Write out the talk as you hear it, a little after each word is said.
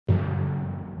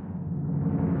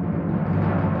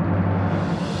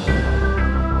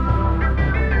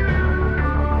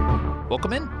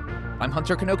Welcome in. I'm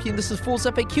Hunter Kanoki, and this is Fool's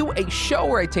FAQ, a show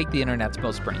where I take the internet's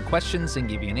most burning questions and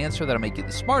give you an answer that'll make you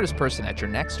the smartest person at your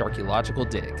next archaeological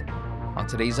dig. On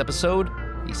today's episode,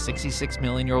 a 66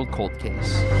 million year old cold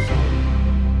case.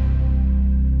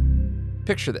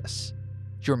 Picture this.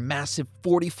 Your massive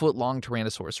 40-foot long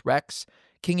Tyrannosaurus Rex,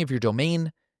 king of your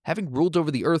domain, having ruled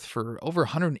over the Earth for over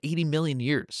 180 million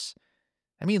years.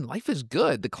 I mean, life is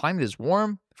good, the climate is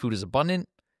warm, food is abundant,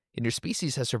 and your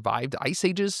species has survived ice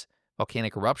ages,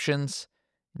 volcanic eruptions,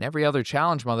 and every other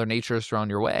challenge Mother Nature has thrown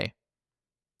your way.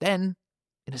 Then,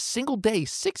 in a single day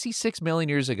 66 million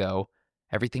years ago,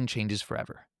 everything changes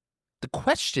forever. The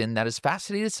question that has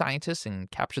fascinated scientists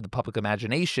and captured the public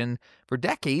imagination for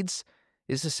decades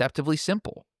is deceptively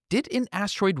simple. Did an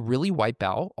asteroid really wipe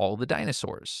out all the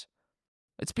dinosaurs?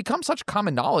 It's become such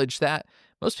common knowledge that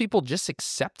most people just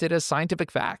accept it as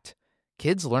scientific fact.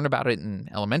 Kids learn about it in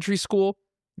elementary school,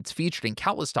 it's featured in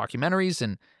countless documentaries,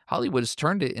 and Hollywood has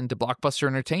turned it into blockbuster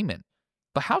entertainment.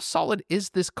 But how solid is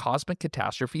this cosmic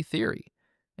catastrophe theory?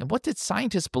 And what did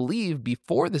scientists believe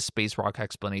before the space rock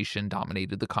explanation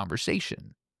dominated the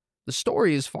conversation? The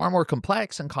story is far more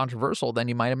complex and controversial than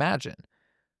you might imagine.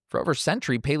 For over a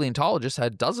century, paleontologists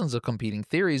had dozens of competing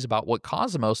theories about what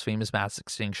caused the most famous mass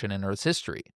extinction in Earth's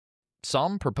history.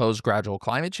 Some proposed gradual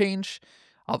climate change,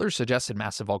 others suggested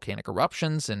massive volcanic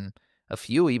eruptions, and a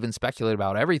few even speculated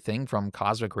about everything from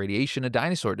cosmic radiation to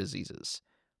dinosaur diseases.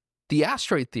 The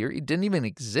asteroid theory didn't even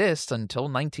exist until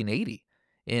 1980,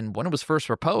 and when it was first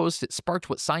proposed, it sparked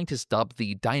what scientists dubbed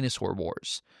the Dinosaur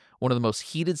Wars, one of the most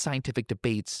heated scientific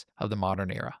debates of the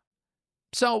modern era.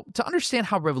 So, to understand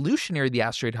how revolutionary the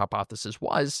asteroid hypothesis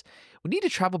was, we need to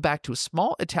travel back to a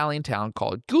small Italian town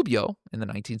called Gubbio in the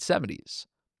 1970s.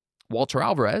 Walter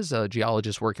Alvarez, a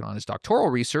geologist working on his doctoral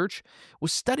research,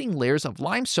 was studying layers of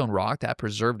limestone rock that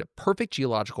preserved a perfect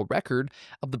geological record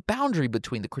of the boundary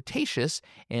between the Cretaceous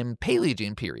and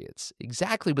Paleogene periods,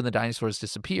 exactly when the dinosaurs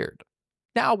disappeared.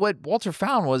 Now, what Walter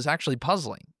found was actually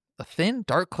puzzling. A thin,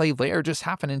 dark clay layer just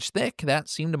half an inch thick that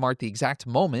seemed to mark the exact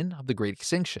moment of the Great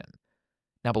Extinction.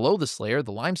 Now, below this layer,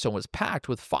 the limestone was packed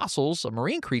with fossils of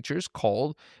marine creatures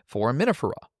called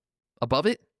foraminifera. Above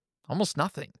it, almost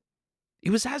nothing. It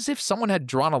was as if someone had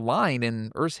drawn a line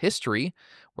in Earth's history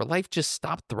where life just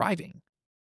stopped thriving.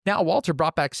 Now, Walter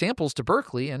brought back samples to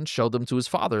Berkeley and showed them to his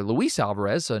father, Luis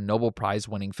Alvarez, a Nobel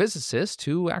Prize-winning physicist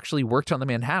who actually worked on the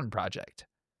Manhattan Project.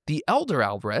 The elder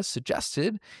Alvarez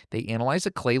suggested they analyze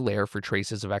a clay layer for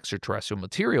traces of extraterrestrial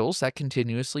materials that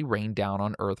continuously rained down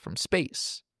on Earth from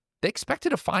space. They expected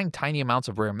to find tiny amounts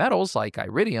of rare metals like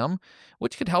iridium,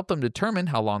 which could help them determine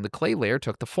how long the clay layer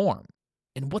took to form.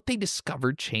 And what they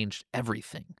discovered changed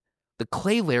everything. The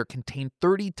clay layer contained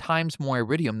 30 times more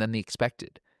iridium than they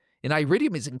expected. And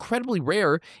iridium is incredibly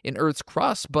rare in Earth's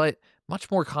crust, but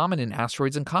much more common in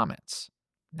asteroids and comets.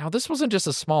 Now, this wasn't just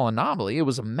a small anomaly, it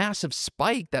was a massive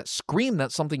spike that screamed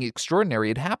that something extraordinary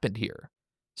had happened here.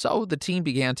 So, the team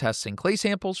began testing clay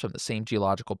samples from the same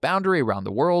geological boundary around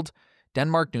the world.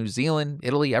 Denmark, New Zealand,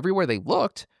 Italy, everywhere they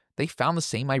looked, they found the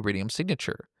same iridium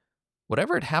signature.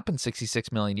 Whatever had happened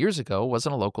 66 million years ago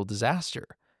wasn't a local disaster.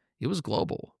 It was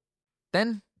global.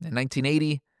 Then, in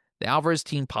 1980, the Alvarez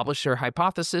team published their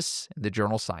hypothesis in the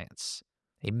journal Science.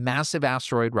 A massive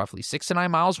asteroid roughly 6 to 9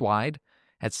 miles wide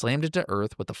had slammed into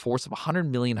Earth with the force of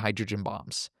 100 million hydrogen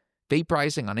bombs,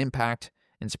 vaporizing on impact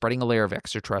and spreading a layer of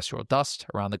extraterrestrial dust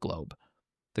around the globe.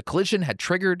 The collision had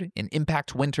triggered an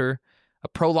impact winter, a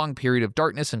prolonged period of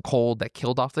darkness and cold that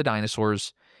killed off the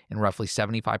dinosaurs and roughly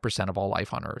 75% of all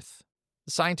life on Earth.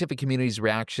 The scientific community's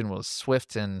reaction was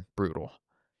swift and brutal.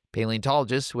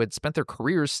 Paleontologists who had spent their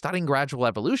careers studying gradual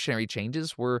evolutionary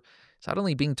changes were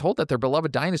suddenly being told that their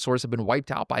beloved dinosaurs had been wiped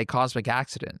out by a cosmic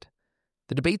accident.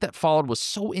 The debate that followed was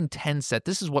so intense that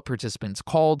this is what participants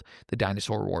called the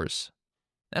Dinosaur Wars.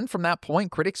 And from that point,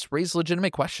 critics raised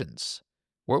legitimate questions.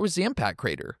 Where was the impact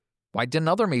crater? Why didn't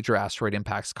other major asteroid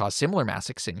impacts cause similar mass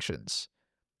extinctions?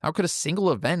 How could a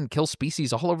single event kill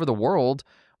species all over the world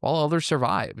while others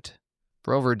survived?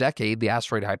 For over a decade, the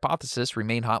asteroid hypothesis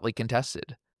remained hotly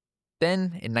contested.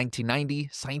 Then, in 1990,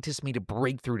 scientists made a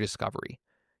breakthrough discovery.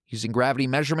 Using gravity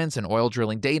measurements and oil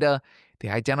drilling data, they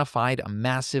identified a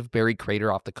massive buried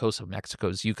crater off the coast of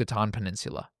Mexico's Yucatan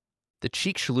Peninsula. The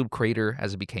Chicxulub crater,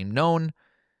 as it became known,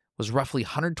 was roughly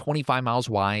 125 miles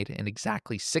wide and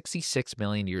exactly 66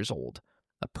 million years old,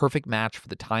 a perfect match for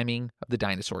the timing of the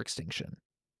dinosaur extinction.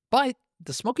 But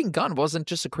the smoking gun wasn't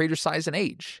just a crater size and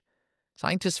age.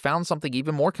 Scientists found something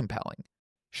even more compelling: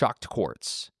 shocked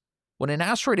quartz. When an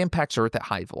asteroid impacts Earth at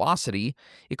high velocity,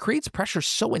 it creates pressure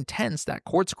so intense that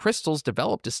quartz crystals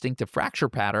develop distinctive fracture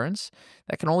patterns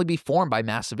that can only be formed by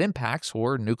massive impacts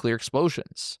or nuclear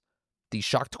explosions. These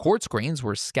shocked quartz grains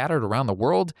were scattered around the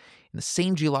world in the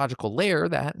same geological layer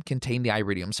that contained the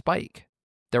iridium spike.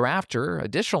 Thereafter,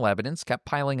 additional evidence kept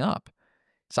piling up.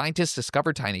 Scientists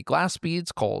discovered tiny glass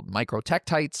beads called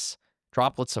microtectites,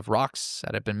 droplets of rocks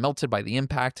that had been melted by the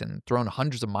impact and thrown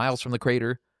hundreds of miles from the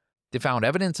crater. They found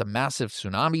evidence of massive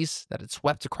tsunamis that had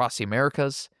swept across the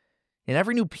Americas, and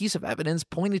every new piece of evidence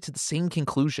pointed to the same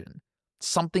conclusion.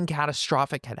 Something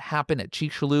catastrophic had happened at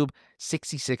Chicxulub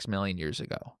 66 million years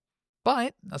ago.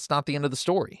 But that's not the end of the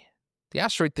story. The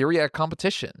asteroid theory had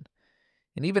competition.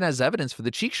 And even as evidence for the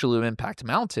Chicxulub impact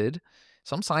mounted,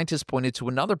 some scientists pointed to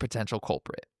another potential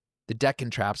culprit, the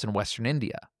Deccan traps in western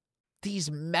India.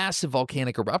 These massive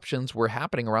volcanic eruptions were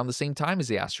happening around the same time as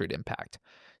the asteroid impact,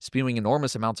 spewing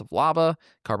enormous amounts of lava,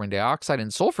 carbon dioxide,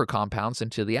 and sulfur compounds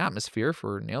into the atmosphere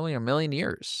for nearly 1 million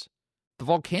years. The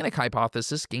volcanic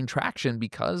hypothesis gained traction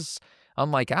because,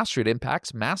 unlike asteroid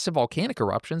impacts, massive volcanic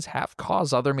eruptions have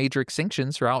caused other major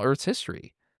extinctions throughout Earth's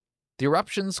history. The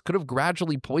eruptions could have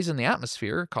gradually poisoned the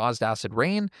atmosphere, caused acid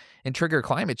rain, and triggered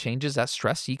climate changes that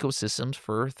stressed ecosystems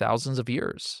for thousands of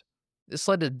years. This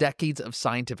led to decades of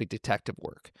scientific detective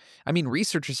work.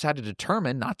 Researchers had to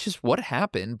determine not just what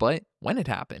happened, but when it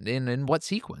happened and in what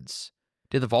sequence.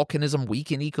 Did the volcanism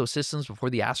weaken ecosystems before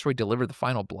the asteroid delivered the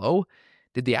final blow?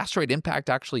 Did the asteroid impact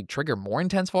actually trigger more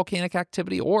intense volcanic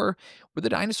activity, or were the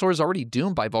dinosaurs already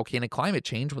doomed by volcanic climate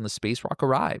change when the space rock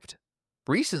arrived?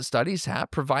 Recent studies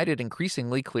have provided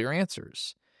increasingly clear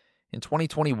answers. In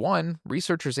 2021,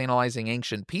 researchers analyzing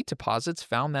ancient peat deposits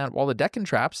found that while the Deccan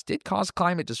traps did cause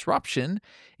climate disruption,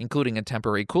 including a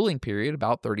temporary cooling period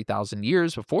about 30,000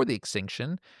 years before the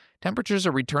extinction, temperatures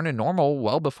are returned to normal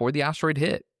well before the asteroid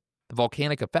hit. The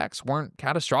volcanic effects weren't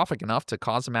catastrophic enough to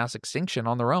cause a mass extinction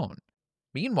on their own.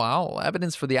 Meanwhile,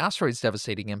 evidence for the asteroid's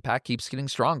devastating impact keeps getting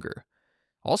stronger.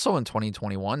 Also in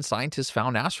 2021, scientists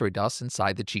found asteroid dust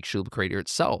inside the Chicxulub crater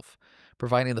itself,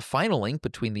 providing the final link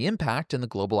between the impact and the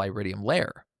global iridium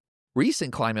layer.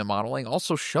 Recent climate modeling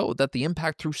also showed that the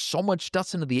impact threw so much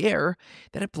dust into the air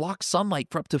that it blocked sunlight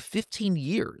for up to 15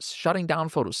 years, shutting down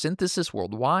photosynthesis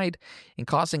worldwide and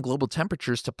causing global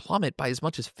temperatures to plummet by as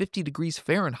much as 50 degrees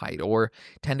Fahrenheit or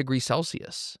 10 degrees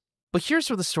Celsius. But here's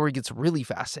where the story gets really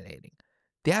fascinating.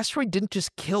 The asteroid didn't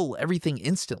just kill everything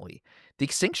instantly. The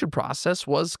extinction process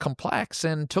was complex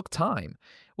and took time,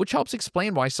 which helps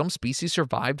explain why some species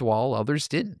survived while others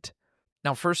didn't.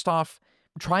 Now, first off,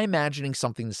 try imagining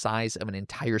something the size of an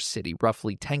entire city,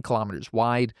 roughly 10 kilometers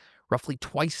wide, roughly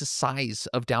twice the size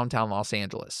of downtown Los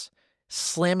Angeles,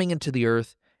 slamming into the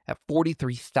Earth at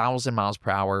 43,000 miles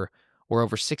per hour, or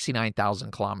over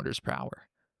 69,000 kilometers per hour.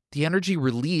 The energy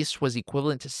released was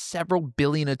equivalent to several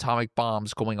billion atomic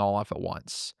bombs going all off at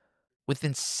once.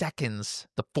 Within seconds,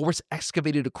 the force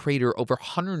excavated a crater over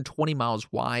 120 miles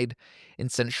wide and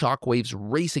sent shockwaves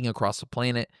racing across the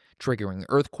planet, triggering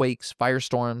earthquakes,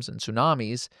 firestorms, and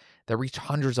tsunamis that reached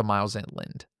hundreds of miles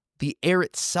inland. The air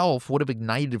itself would have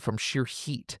ignited from sheer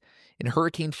heat, and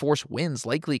hurricane-force winds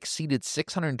likely exceeded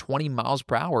 620 miles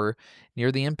per hour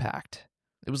near the impact.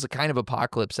 It was the kind of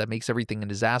apocalypse that makes everything in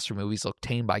disaster movies look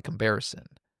tame by comparison.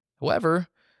 However,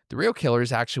 the real killer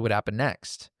is actually what happened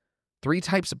next. 3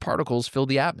 types of particles filled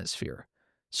the atmosphere: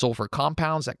 sulfur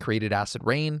compounds that created acid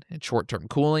rain and short-term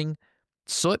cooling,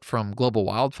 soot from global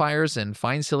wildfires, and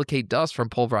fine silicate dust from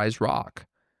pulverized rock.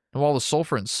 And while the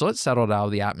sulfur and soot settled out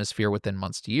of the atmosphere within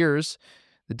months to years,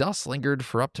 the dust lingered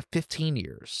for up to 15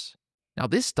 years. Now,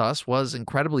 this dust was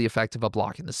incredibly effective at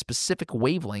blocking the specific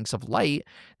wavelengths of light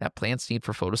that plants need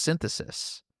for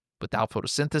photosynthesis. Without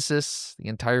photosynthesis, the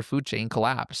entire food chain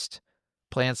collapsed.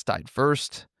 Plants died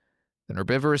first, then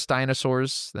herbivorous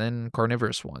dinosaurs, then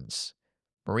carnivorous ones.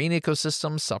 Marine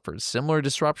ecosystems suffered similar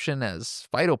disruption as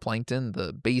phytoplankton,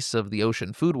 the base of the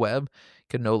ocean food web,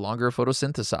 could no longer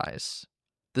photosynthesize.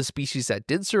 The species that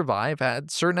did survive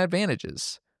had certain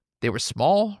advantages. They were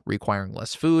small, requiring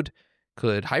less food,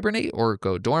 could hibernate or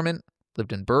go dormant,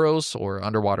 lived in burrows or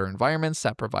underwater environments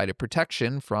that provided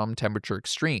protection from temperature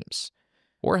extremes,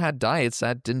 or had diets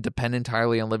that didn't depend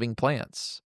entirely on living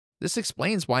plants. This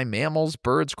explains why mammals,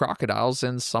 birds, crocodiles,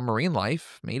 and some marine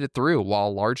life made it through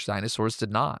while large dinosaurs did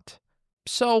not.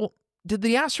 So, did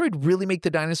the asteroid really make the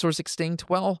dinosaurs extinct?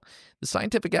 Well, the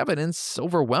scientific evidence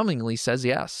overwhelmingly says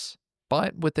yes,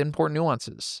 but with important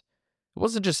nuances. It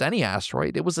wasn't just any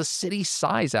asteroid, it was a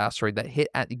city-size asteroid that hit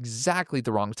at exactly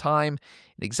the wrong time,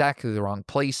 in exactly the wrong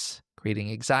place, creating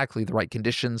exactly the right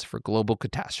conditions for global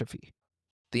catastrophe.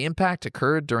 The impact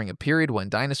occurred during a period when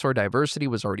dinosaur diversity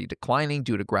was already declining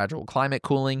due to gradual climate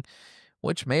cooling,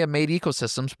 which may have made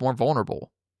ecosystems more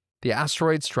vulnerable. The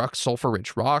asteroid struck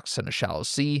sulfur-rich rocks in a shallow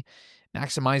sea,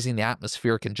 maximizing the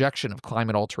atmospheric injection of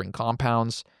climate-altering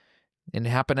compounds. It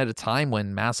happened at a time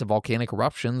when massive volcanic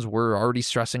eruptions were already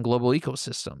stressing global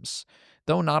ecosystems,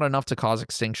 though not enough to cause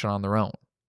extinction on their own.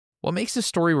 What makes this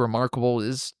story remarkable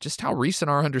is just how recent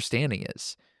our understanding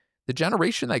is. The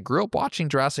generation that grew up watching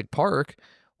Jurassic Park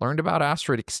learned about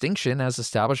asteroid extinction as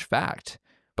established fact,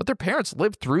 but their parents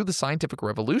lived through the scientific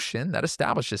revolution that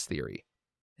established this theory.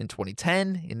 In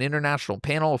 2010, an international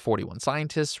panel of 41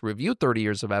 scientists reviewed 30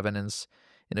 years of evidence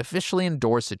and officially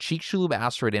endorsed the Chicxulub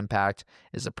asteroid impact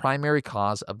as the primary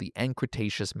cause of the end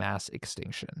Cretaceous mass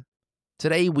extinction.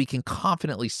 Today, we can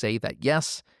confidently say that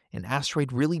yes, an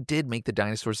asteroid really did make the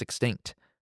dinosaurs extinct.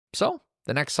 So,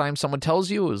 the next time someone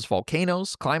tells you it was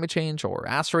volcanoes, climate change, or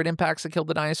asteroid impacts that killed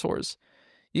the dinosaurs,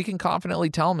 you can confidently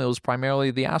tell them it was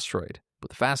primarily the asteroid,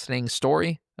 with a fascinating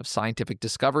story of scientific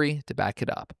discovery to back it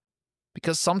up.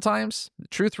 Because sometimes, the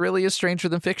truth really is stranger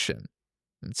than fiction,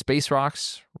 and space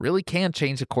rocks really can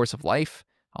change the course of life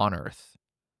on Earth.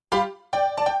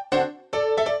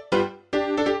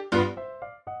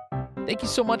 Thank you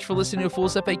so much for listening to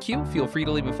Fool's FAQ. Feel free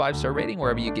to leave a 5-star rating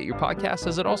wherever you get your podcasts,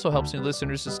 as it also helps new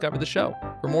listeners discover the show.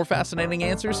 For more fascinating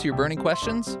answers to your burning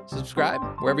questions, subscribe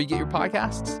wherever you get your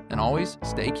podcasts, and always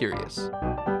stay curious.